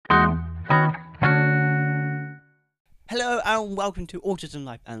Hello and welcome to Autism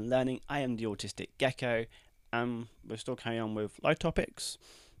Life and Learning. I am the Autistic Gecko. We're still carrying on with live topics.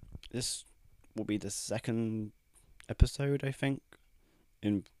 This will be the second episode, I think.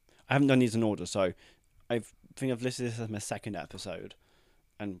 I haven't done these in order, so I think I've listed this as my second episode,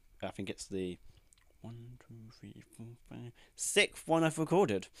 and I think it's the 6th one I've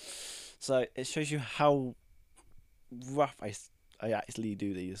recorded. So it shows you how rough I actually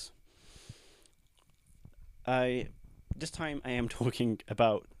do these. This time I am talking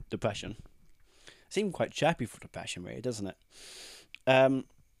about depression. Seemed quite chirpy for depression, really, doesn't it?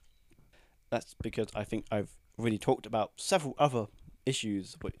 That's because I think I've really talked about several other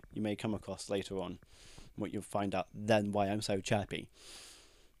issues what you may come across later on, what you'll find out then why I'm so chirpy.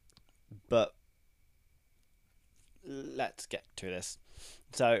 But let's get to this.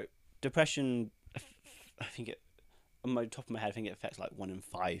 So depression, I think it, on my top of my head, I think it affects like 1 in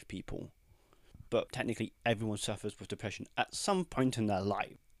 5 people. But technically, everyone suffers with depression at some point in their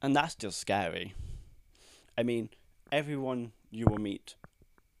life, and that's just scary. I mean, everyone you will meet,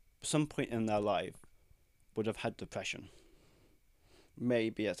 some point in their life, would have had depression.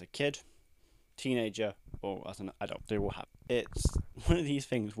 Maybe as a kid, teenager, or as an adult, they will have. It's one of these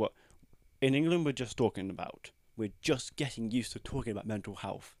things what in England we're just talking about. We're just getting used to talking about mental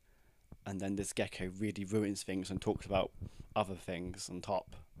health, and then this gecko really ruins things and talks about other things on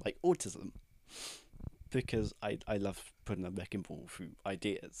top, like autism, because I love putting a wrecking ball through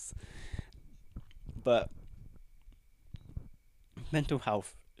ideas. But mental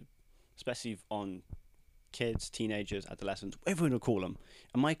health, especially on kids, teenagers, adolescents, whatever you want to call them.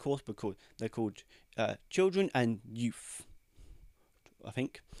 In my course, they're called children and youth. I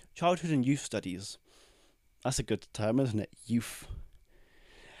think childhood and youth studies. That's a good term, isn't it? Youth.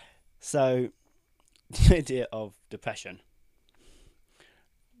 So the idea of depression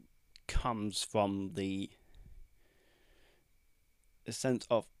comes from the sense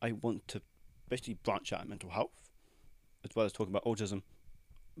of I want to basically branch out mental health as well as talking about autism.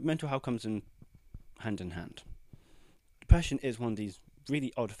 Mental health comes in hand. Depression is one of these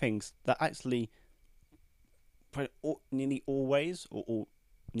really odd things that actually nearly always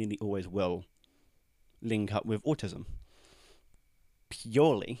nearly always will link up with autism,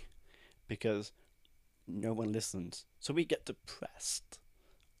 purely because no one listens. So we get depressed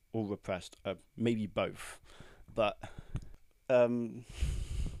or repressed, maybe both. But yeah,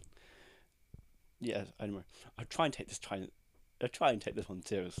 anyway, I try and take this one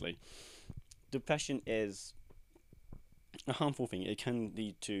seriously. Depression is a harmful thing. It can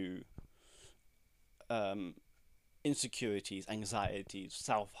lead to insecurities, anxieties,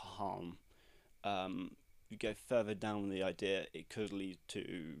 self-harm. You go further down the idea, it could lead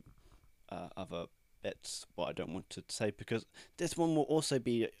to other bits, what I don't want to say, because this one will also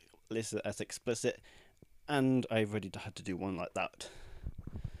be listed as explicit, and I've already had to do one like that,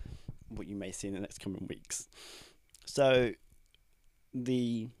 what you may see in the next coming weeks. So,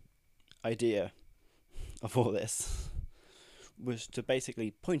 the idea of all this was to basically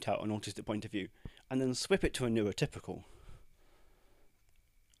point out an autistic point of view and then swip it to a neurotypical.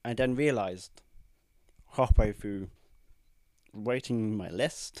 And then realised halfway through writing my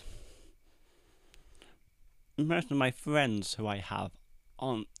list, most of my friends who I have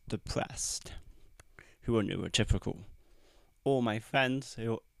aren't depressed, who are neurotypical. All my friends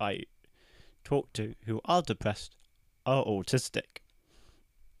who I talk to who are depressed are autistic.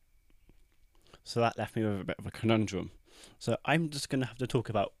 So that left me with a bit of a conundrum. So I'm just going to have to talk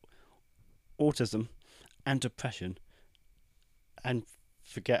about autism and depression and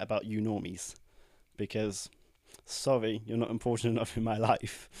forget about you normies, because sorry, you're not important enough in my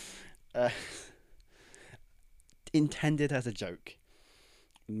life. Intended as a joke,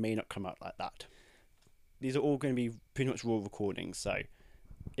 may not come out like that. These are all going to be pretty much raw recordings, so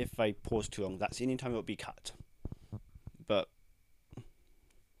if I pause too long, that's the only time it'll be cut. But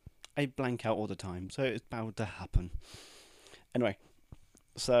I blank out all the time, so it's bound to happen. Anyway,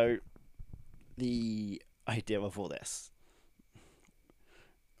 so the idea of all this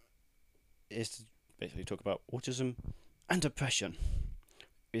is to basically talk about autism and depression.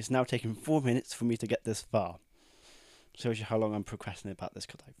 It's now taken 4 minutes for me to get this far. Shows you how long I'm procrastinating about this,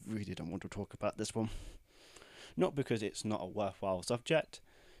 because I really don't want to talk about this one. Not because it's not a worthwhile subject,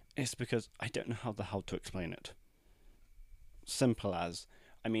 it's because I don't know how the hell to explain it. Simple as,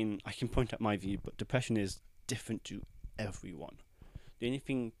 I mean, I can point out my view, but depression is different to everyone. The only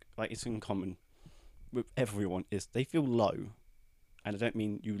thing like it's in common with everyone is they feel low. And I don't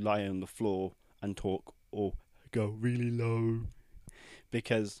mean you lie on the floor and talk or go really low,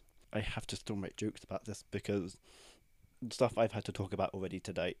 because I have to still make jokes about this, because the stuff I've had to talk about already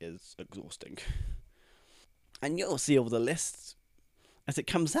today is exhausting. And you'll see all the lists as it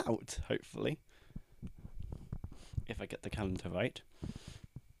comes out, hopefully, if I get the calendar right.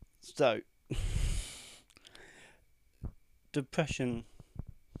 So, depression,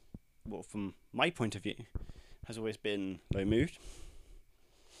 well, from my point of view, has always been low mood,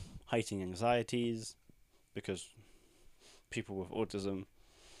 heightened anxieties, because people with autism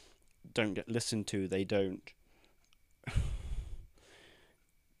don't get listened to, they're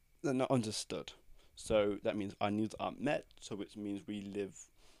not understood. So that means our needs aren't met, so which means we live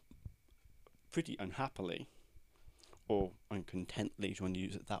pretty unhappily, or uncontently, if you want to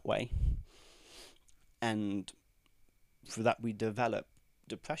use it that way. And for that we develop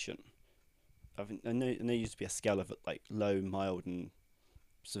depression. I know there used to be a scale of it, like low, mild, and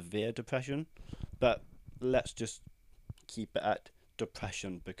severe depression, but let's just keep it at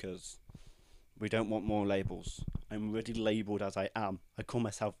depression because we don't want more labels. I'm already labelled as I am. I call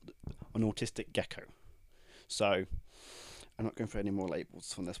myself an autistic gecko. So I'm not going for any more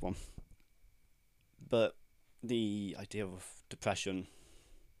labels from this one. But the idea of depression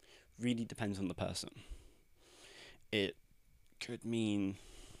really depends on the person. It could mean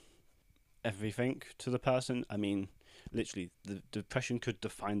everything to the person. I mean, literally, the depression could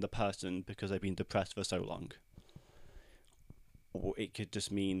define the person because they've been depressed for so long. Or it could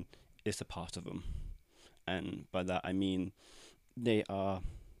just mean it's a part of them. And by that I mean they are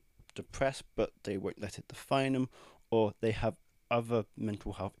depressed but they won't let it define them, or they have other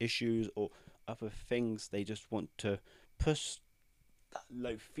mental health issues or other things they just want to push that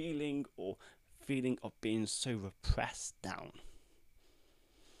low feeling or feeling of being so repressed down.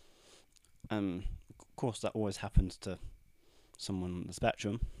 Of course that always happens to someone on the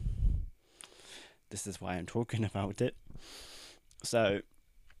spectrum. This is why I'm talking about it. So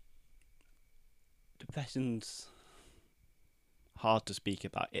depression's hard to speak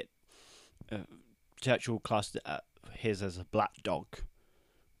about it. Churchill classed it his as a black dog,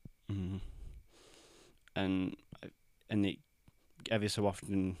 and it every so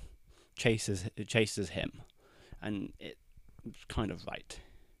often chases him, and it's kind of right.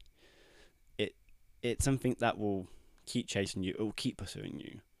 It's something that will keep chasing you. It will keep pursuing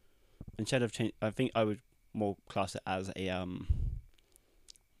you. Instead of change, I think I would more class it as a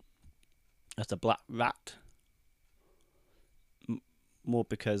black rat. More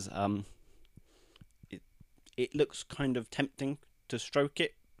because it looks kind of tempting to stroke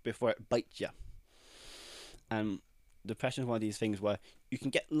it before it bites you. Depression is one of these things where you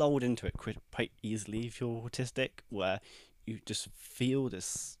can get lulled into it quite easily if you're autistic, where you just feel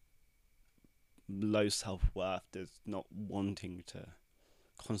this low self-worth, there's not wanting to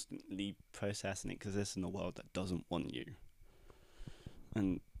constantly process and exist in a world that doesn't want you.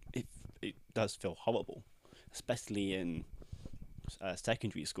 And it does feel horrible, especially in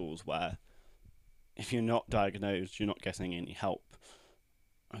secondary schools, where if you're not diagnosed, you're not getting any help,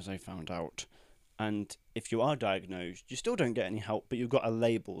 as I found out. And if you are diagnosed, you still don't get any help, but you've got a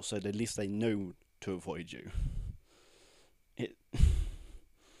label, so at least they know to avoid you.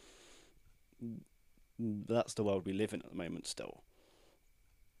 That's the world we live in at the moment still.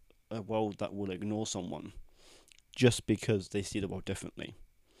 A world that will ignore someone just because they see the world differently.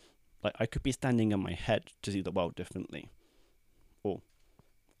 Like, I could be standing on my head to see the world differently. Or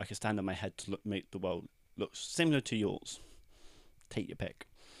I could stand on my head to make the world look similar to yours. Take your pick.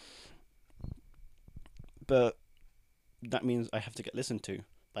 But that means I have to get listened to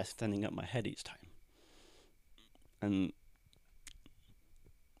by standing up my head each time. And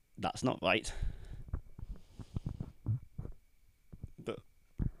that's not right. But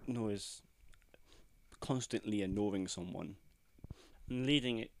nor is constantly ignoring someone and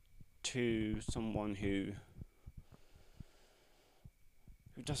leading it to someone who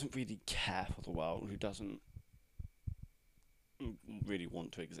doesn't really care for the world, who doesn't really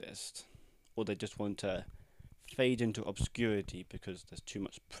want to exist, or they just want to fade into obscurity because there's too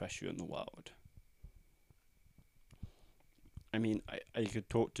much pressure in the world. I mean, I could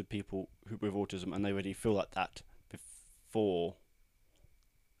talk to people with autism and they already feel like that before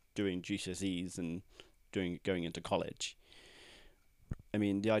doing GCSEs and going into college. I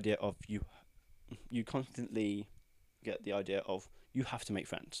mean, the idea of you constantly get the idea of you have to make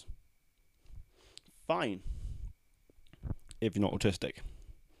friends. Fine. If you're not autistic.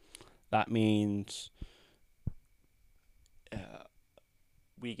 That means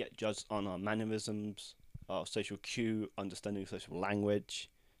we get judged on our mannerisms, our social cue, understanding social language,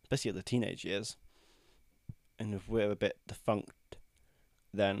 especially at the teenage years. And if we're a bit defunct,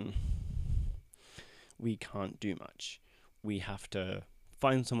 then we can't do much. We have to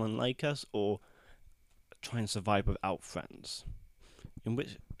find someone like us or try and survive without friends. In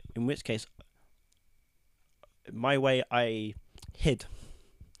which case, My way, I hid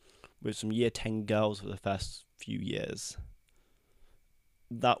with some year 10 girls for the first few years.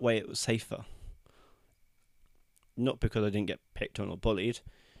 That way it was safer. Not because I didn't get picked on or bullied,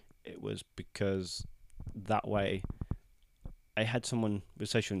 it was because that way I had someone with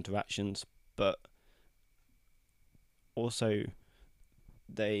social interactions, but also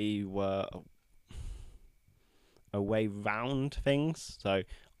they were a way round things, so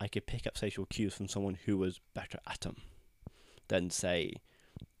I could pick up social cues from someone who was better at them than, say,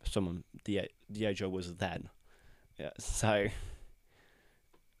 someone the age I was then. Yeah, so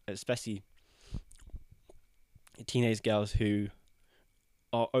especially teenage girls who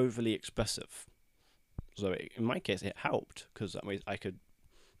are overly expressive. So in my case, it helped because that way I could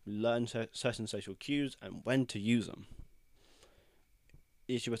learn certain social cues and when to use them.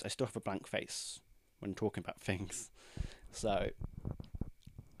 The issue was I still have a blank face when talking about things, so it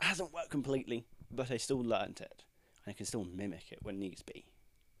hasn't worked completely, but I still learned it, and I can still mimic it when needs be,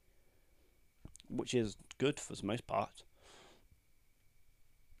 which is good for the most part.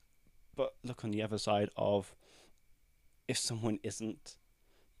 But look on the other side of, if someone isn't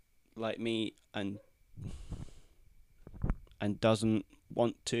like me and doesn't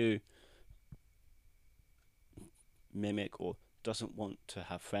want to mimic, or doesn't want to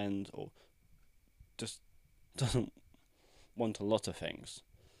have friends, or just doesn't want a lot of things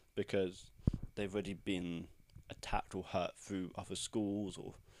because they've already been attacked or hurt through other schools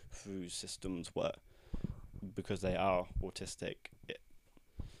or through systems where, because they are autistic,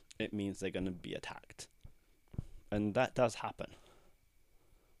 it means they're going to be attacked. And that does happen,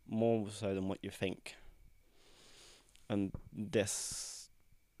 more so than what you think. And this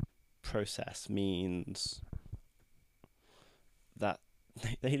process means that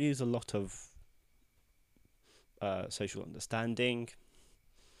they lose a lot of social understanding,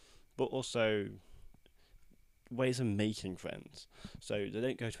 but also ways of making friends. So they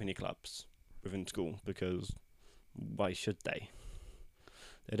don't go to any clubs within school because why should they?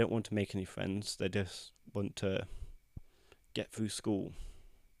 They don't want to make any friends, they just want to get through school.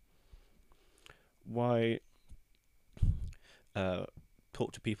 Why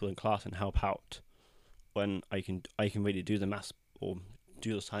talk to people in class and help out when I can really do the maths or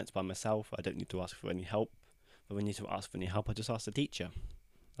do the science by myself? I don't need to ask for any help. But when I need to ask for any help, I just ask the teacher.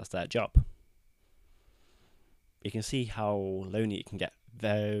 That's their job. You can see how lonely it can get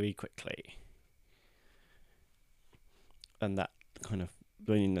very quickly. And that kind of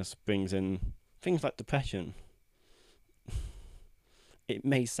loneliness brings in things like depression. It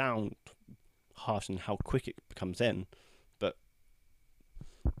may sound harsh in how quick it comes in, but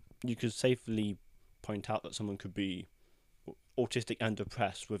you could safely point out that someone could be autistic and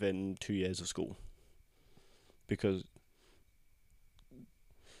depressed within 2 years of school, because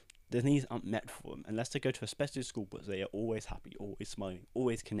their needs aren't met for them unless they go to a specialist school, but they are always happy, always smiling,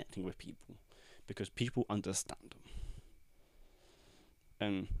 always connecting with people, because people understand them.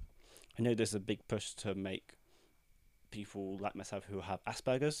 And I know there's a big push to make people like myself who have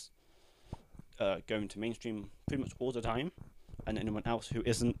Asperger's go into mainstream pretty much all the time, and anyone else who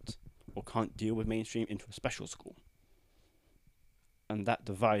isn't or can't deal with mainstream into a special school. And that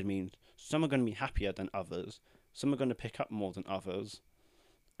divide means some are going to be happier than others, some are going to pick up more than others,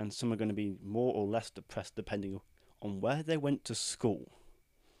 and some are going to be more or less depressed depending on where they went to school.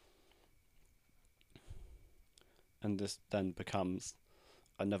 And this then becomes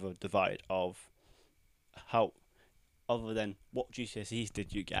another divide of how, other than what GCSEs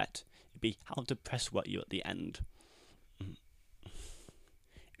did you get, it'd be how depressed were you at the end.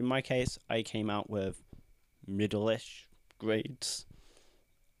 In my case, I came out with middle-ish grades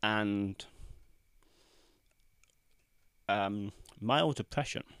and mild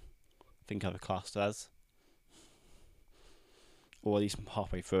depression, I think I've classed as, or at least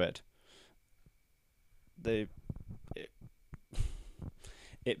halfway through it.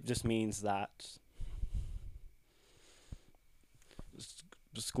 It just means that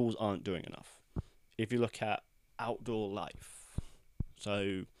the schools aren't doing enough. If you look at outdoor life,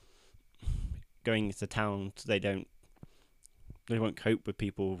 so going into towns, they won't cope with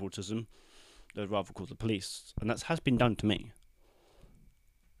people with autism. They'd rather call the police, and that has been done to me.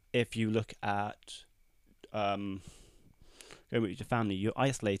 If you look at going with your family, you're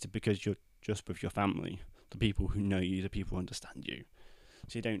isolated because you're just with your family, the people who know you, the people who understand you.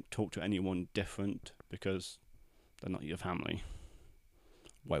 So you don't talk to anyone different because they're not your family.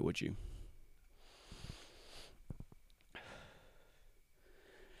 Why would you?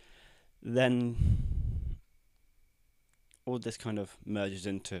 Then all this kind of merges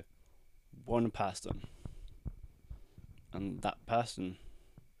into one person, and that person,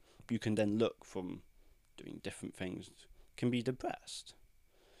 you can then look from doing different things can be depressed.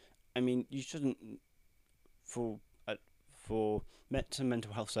 I mean, you shouldn't. For for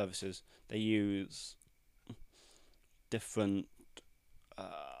mental health services, they use different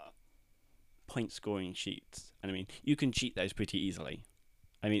point scoring sheets, and I mean, you can cheat those pretty easily.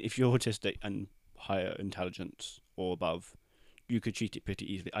 I mean, if you're autistic and higher intelligence or above, you could cheat it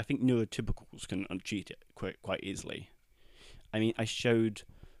pretty easily. I think neurotypicals can cheat it quite easily. I mean, I showed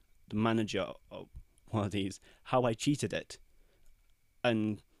the manager of one of these how I cheated it,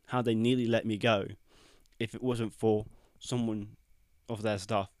 and how they nearly let me go if it wasn't for someone of their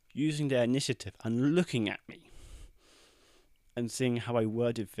staff using their initiative and looking at me and seeing how I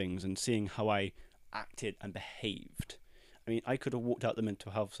worded things and seeing how I acted and behaved. I mean, I could have walked out the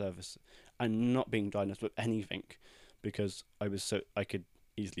mental health service and not being diagnosed with anything because I could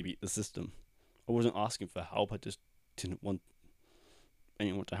easily beat the system. I wasn't asking for help. I just didn't want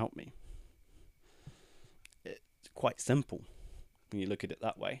anyone to help me. It's quite simple when you look at it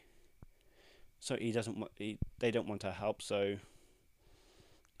that way. So they don't want our help, so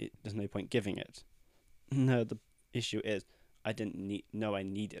there's no point giving it. No, the issue is I didn't know I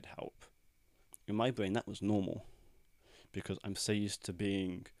needed help. In my brain, that was normal because I'm so used to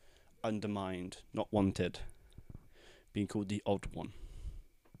being undermined, not wanted, being called the odd one,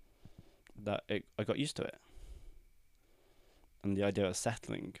 that I got used to it. And the idea of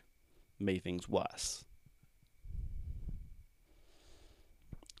settling made things worse.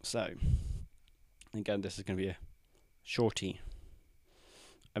 So, again, this is going to be a shorty.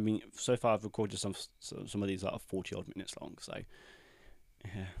 I mean, so far I've recorded some of these that are 40 odd minutes long, so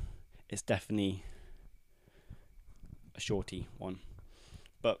yeah, it's definitely a shorty one.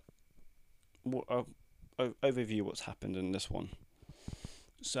 But overview what's happened in this one.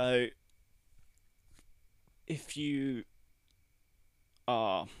 So, if you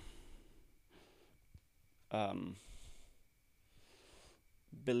are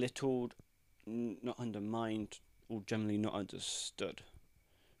belittled, not undermined, or generally not understood,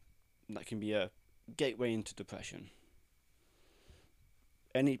 that can be a gateway into depression.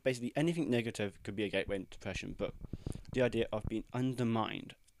 Basically anything negative could be a gateway into depression, but the idea of being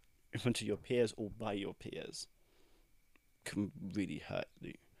undermined in front of your peers or by your peers can really hurt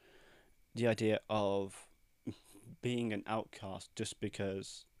you. The idea of being an outcast just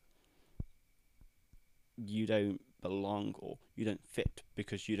because you don't belong or you don't fit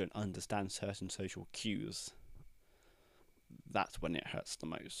because you don't understand certain social cues, that's when it hurts the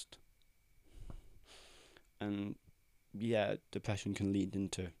most. And yeah, depression can lead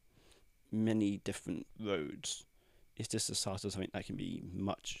into many different roads. It's just the start of something that can be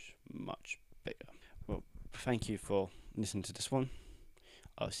much, much bigger. Well, thank you for listening to this one.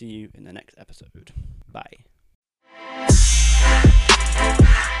 I'll see you in the next episode. Bye.